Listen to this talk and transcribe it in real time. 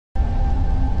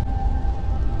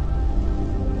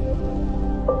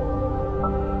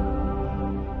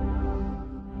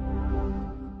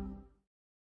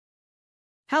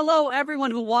Hello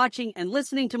everyone who watching and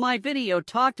listening to my video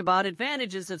talked about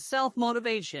advantages of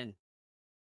self-motivation.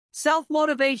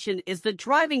 Self-motivation is the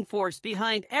driving force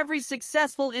behind every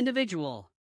successful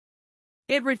individual.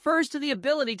 It refers to the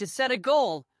ability to set a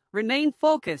goal, remain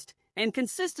focused, and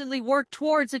consistently work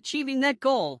towards achieving that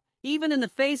goal, even in the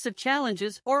face of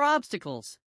challenges or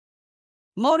obstacles.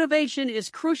 Motivation is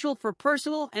crucial for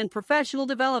personal and professional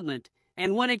development,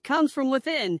 and when it comes from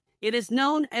within, it is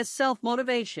known as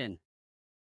self-motivation.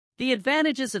 The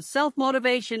advantages of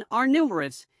self-motivation are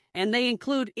numerous, and they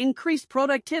include increased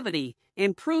productivity,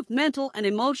 improved mental and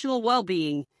emotional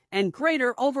well-being, and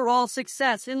greater overall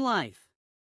success in life.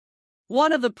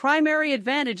 One of the primary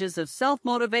advantages of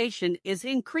self-motivation is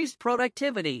increased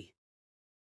productivity.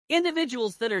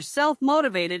 Individuals that are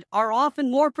self-motivated are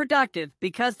often more productive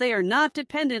because they are not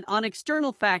dependent on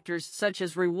external factors such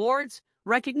as rewards,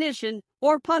 recognition,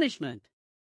 or punishment.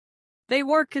 They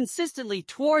work consistently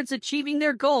towards achieving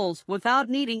their goals without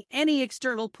needing any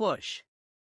external push.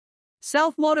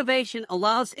 Self-motivation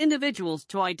allows individuals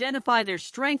to identify their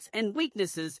strengths and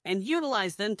weaknesses and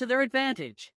utilize them to their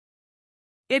advantage.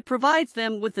 It provides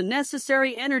them with the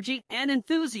necessary energy and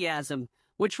enthusiasm,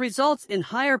 which results in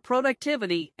higher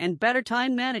productivity and better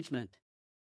time management.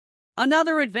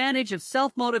 Another advantage of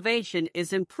self-motivation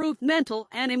is improved mental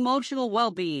and emotional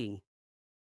well-being.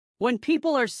 When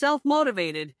people are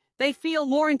self-motivated, they feel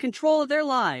more in control of their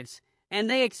lives, and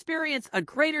they experience a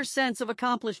greater sense of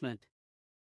accomplishment.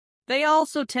 They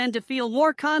also tend to feel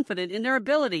more confident in their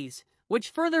abilities,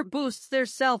 which further boosts their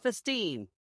self-esteem.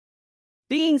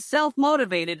 Being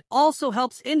self-motivated also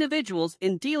helps individuals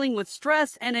in dealing with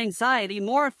stress and anxiety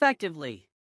more effectively.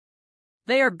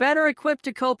 They are better equipped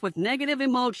to cope with negative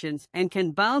emotions and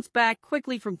can bounce back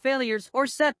quickly from failures or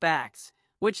setbacks,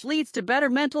 which leads to better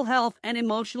mental health and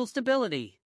emotional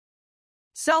stability.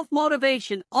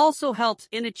 Self-motivation also helps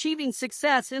in achieving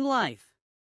success in life.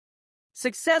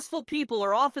 Successful people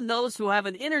are often those who have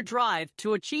an inner drive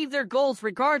to achieve their goals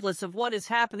regardless of what is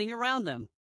happening around them.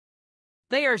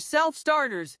 They are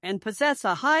self-starters and possess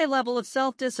a high level of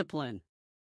self-discipline.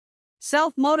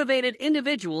 Self-motivated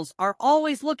individuals are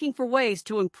always looking for ways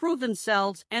to improve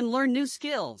themselves and learn new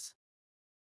skills.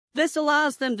 This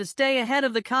allows them to stay ahead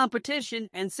of the competition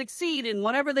and succeed in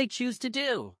whatever they choose to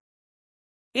do.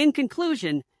 In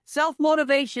conclusion,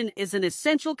 self-motivation is an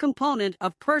essential component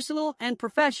of personal and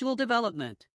professional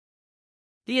development.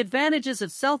 The advantages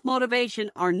of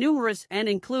self-motivation are numerous and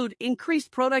include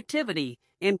increased productivity,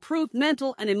 improved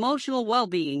mental and emotional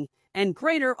well-being, and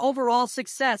greater overall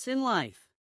success in life.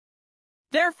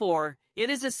 Therefore, it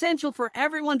is essential for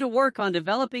everyone to work on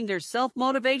developing their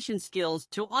self-motivation skills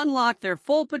to unlock their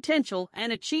full potential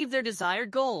and achieve their desired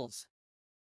goals.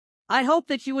 I hope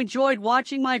that you enjoyed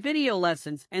watching my video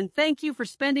lessons, and thank you for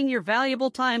spending your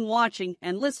valuable time watching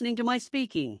and listening to my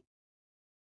speaking.